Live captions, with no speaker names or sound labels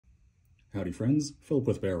Howdy friends, Philip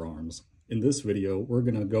with Bear Arms. In this video, we're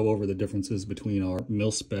going to go over the differences between our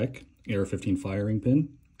Mil-Spec AR-15 firing pin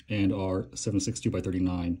and our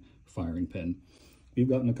 7.62x39 firing pin. We've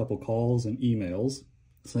gotten a couple calls and emails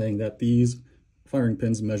saying that these firing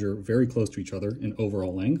pins measure very close to each other in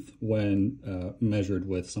overall length when measured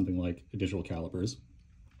with something like digital calipers.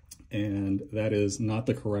 And that is not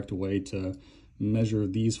the correct way to measure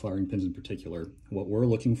these firing pins in particular. What we're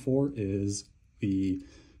looking for is the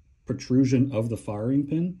protrusion of the firing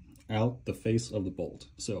pin out the face of the bolt.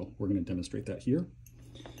 So we're going to demonstrate that here.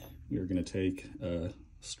 We are going to take a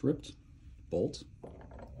stripped bolt,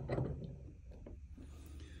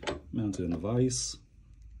 mount it in the vise.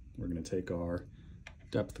 We're going to take our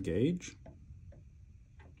depth gauge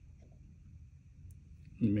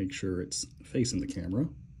and make sure it's facing the camera.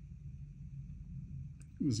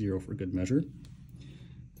 0 for good measure.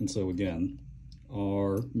 And so again,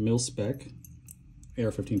 our Mil-Spec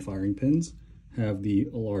AR-15 firing pins have the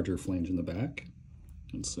larger flange in the back.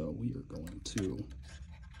 And so we are going to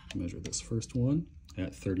measure this first one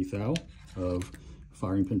at 30 thou of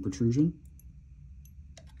firing pin protrusion,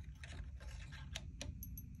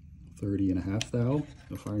 30.5 thou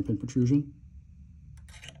of firing pin protrusion,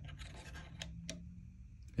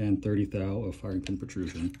 and 30 thou of firing pin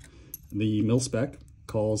protrusion. The Mil-Spec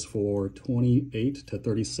calls for 28 to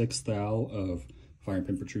 36 thou of firing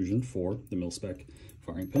pin protrusion for the Mil-Spec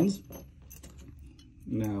firing pins.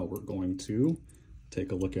 Now we're going to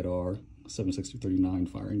take a look at our 7.62x39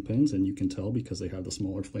 firing pins, and you can tell because they have the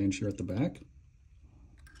smaller flange here at the back.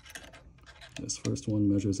 This first one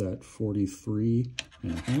measures at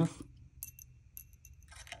 43.5,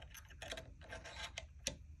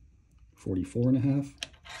 44.5,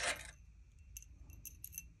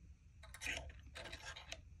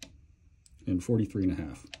 and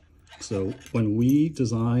 43.5. So when we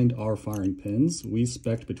designed our firing pins, we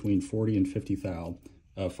spec'd between 40 and 50 thou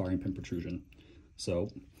of firing pin protrusion. So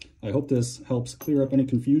I hope this helps clear up any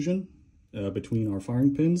confusion between our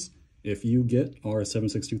firing pins. If you get our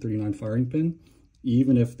 7.62x39 firing pin,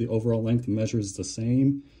 even if the overall length measures the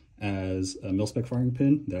same as a Mil-Spec firing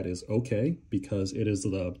pin, that is okay, because it is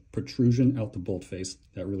the protrusion out the bolt face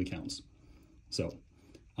that really counts. So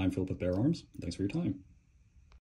I'm Philip with Bear Arms. Thanks for your time.